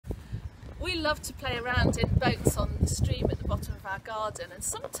We love to play around in boats on the stream at the bottom of our garden, and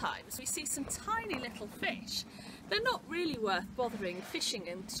sometimes we see some tiny little fish. They're not really worth bothering fishing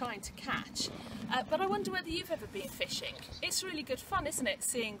and trying to catch, but I wonder whether you've ever been fishing. It's really good fun, isn't it,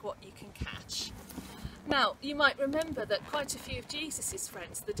 seeing what you can catch? Now, you might remember that quite a few of Jesus'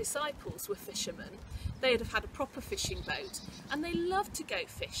 friends, the disciples, were fishermen. They'd have had a proper fishing boat and they loved to go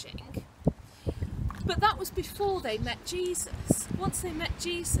fishing. But that was before they met Jesus. Once they met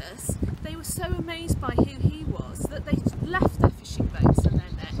Jesus, they were so amazed by who he was that they left their fishing boats and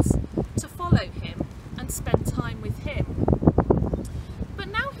their nets to follow him and spend time with him. But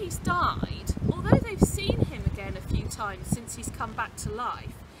now he's died, although they've seen him again a few times since he's come back to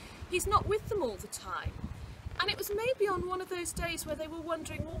life, he's not with them all the time. And it was maybe on one of those days where they were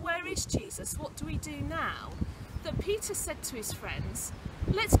wondering, well, where is Jesus? What do we do now? That Peter said to his friends,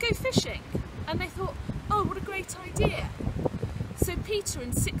 let's go fishing. And they thought, oh, what a great idea. So Peter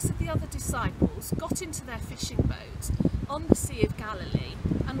and 6 of the other disciples got into their fishing boat on the Sea of Galilee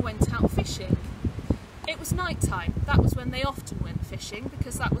and went out fishing. It was night time. That was when they often went fishing,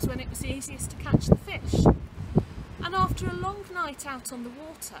 because that was when it was easiest to catch the fish. And after a long night out on the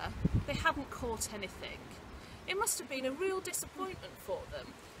water, they hadn't caught anything. It must have been a real disappointment for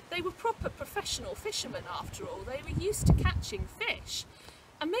them. They were proper professional fishermen after all. They were used to catching fish.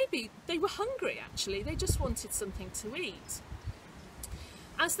 And maybe they were hungry actually, they just wanted something to eat.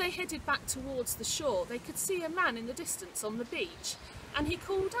 As they headed back towards the shore, they could see a man in the distance on the beach, and he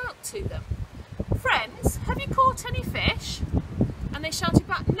called out to them, "Friends, have you caught any fish?" And they shouted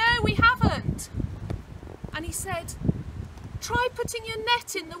back, "No, we haven't." And he said, "Try putting your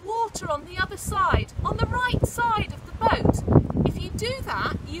net in the water on the other side, on the right side of the boat. If you do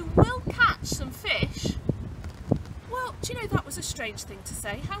that, you will catch some fish." Well, do you know, that was a strange thing to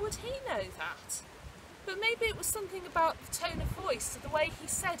say. How would he know that? But maybe it was something about the tone of voice, the way he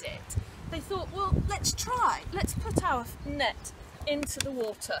said it. They thought, well, let's try. Let's put our net into the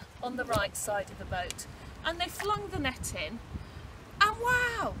water on the right side of the boat. And they flung the net in, and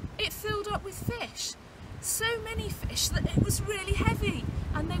wow, it filled up with fish. So many fish that it was really heavy,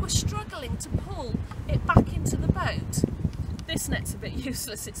 and they were struggling to pull it back into the boat. This net's a bit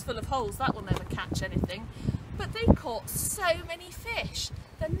useless, it's full of holes, that will never catch anything. But they caught so many fish,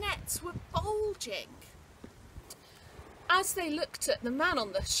 the nets were bulging. As they looked at the man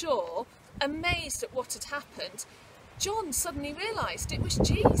on the shore, amazed at what had happened, John suddenly realised it was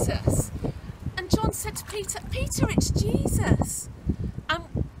Jesus. And John said to Peter, "Peter, it's Jesus."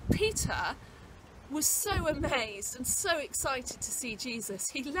 And Peter was so amazed and so excited to see Jesus,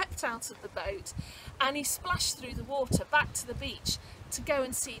 he leapt out of the boat and he splashed through the water back to the beach to go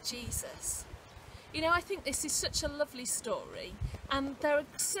and see Jesus. You know, I think this is such a lovely story, and there are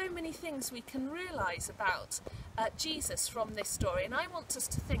so many things we can realise about Jesus from this story, and I want us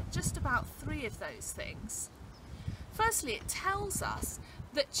to think just about 3 of those things. Firstly, it tells us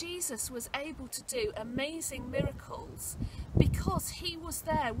that Jesus was able to do amazing miracles because he was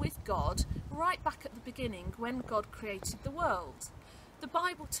there with God right back at the beginning when God created the world. The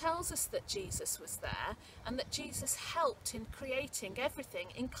Bible tells us that Jesus was there and that Jesus helped in creating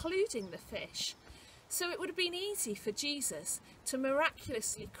everything, including the fish. So it would have been easy for Jesus to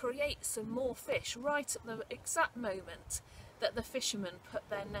miraculously create some more fish right at the exact moment that the fishermen put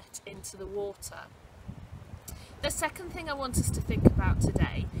their net into the water. The second thing I want us to think about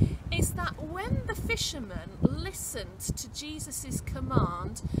today is that when the fishermen listened to Jesus'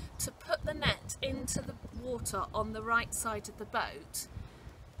 command to put the net into the water on the right side of the boat,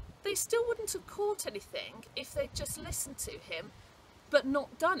 they still wouldn't have caught anything if they'd just listened to him but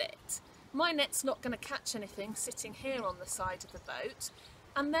not done it. My net's not going to catch anything sitting here on the side of the boat,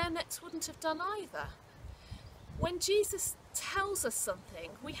 and their nets wouldn't have done either. When Jesus tells us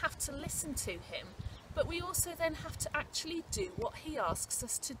something, we have to listen to him, but we also then have to actually do what he asks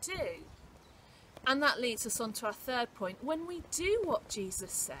us to do. And that leads us on to our third point. When we do what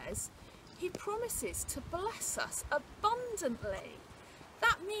Jesus says, he promises to bless us abundantly.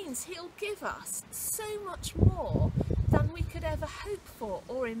 That means he'll give us so much more than we could ever hope for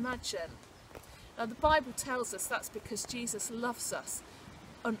or imagine. Now, the Bible tells us that's because Jesus loves us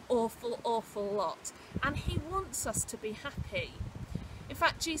an awful, awful lot, and he wants us to be happy. In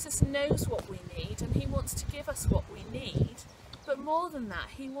fact, Jesus knows what we need and he wants to give us what we need, but more than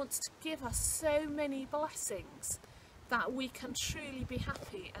that, he wants to give us so many blessings that we can truly be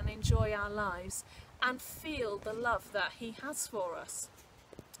happy and enjoy our lives and feel the love that he has for us.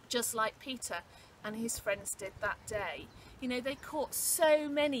 Just like Peter and his friends did that day. You know, they caught so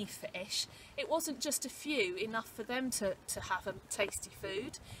many fish. It wasn't just a few, enough for them to have a tasty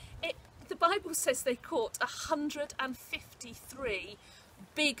food. The Bible says they caught 153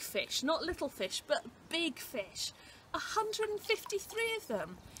 big fish, not little fish, but big fish. 153 of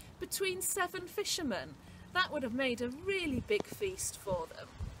them between 7 fishermen. That would have made a really big feast for them.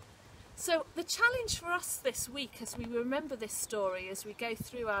 So the challenge for us this week, as we remember this story, as we go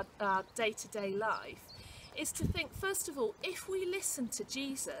through our day-to-day life, is to think, first of all, if we listen to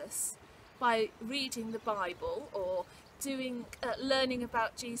Jesus by reading the Bible or learning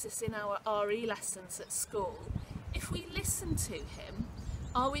about Jesus in our RE lessons at school, if we listen to him,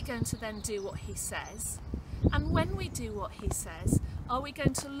 are we going to then do what he says? And when we do what he says, are we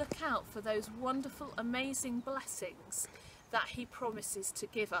going to look out for those wonderful, amazing blessings that he promises to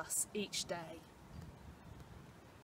give us each day?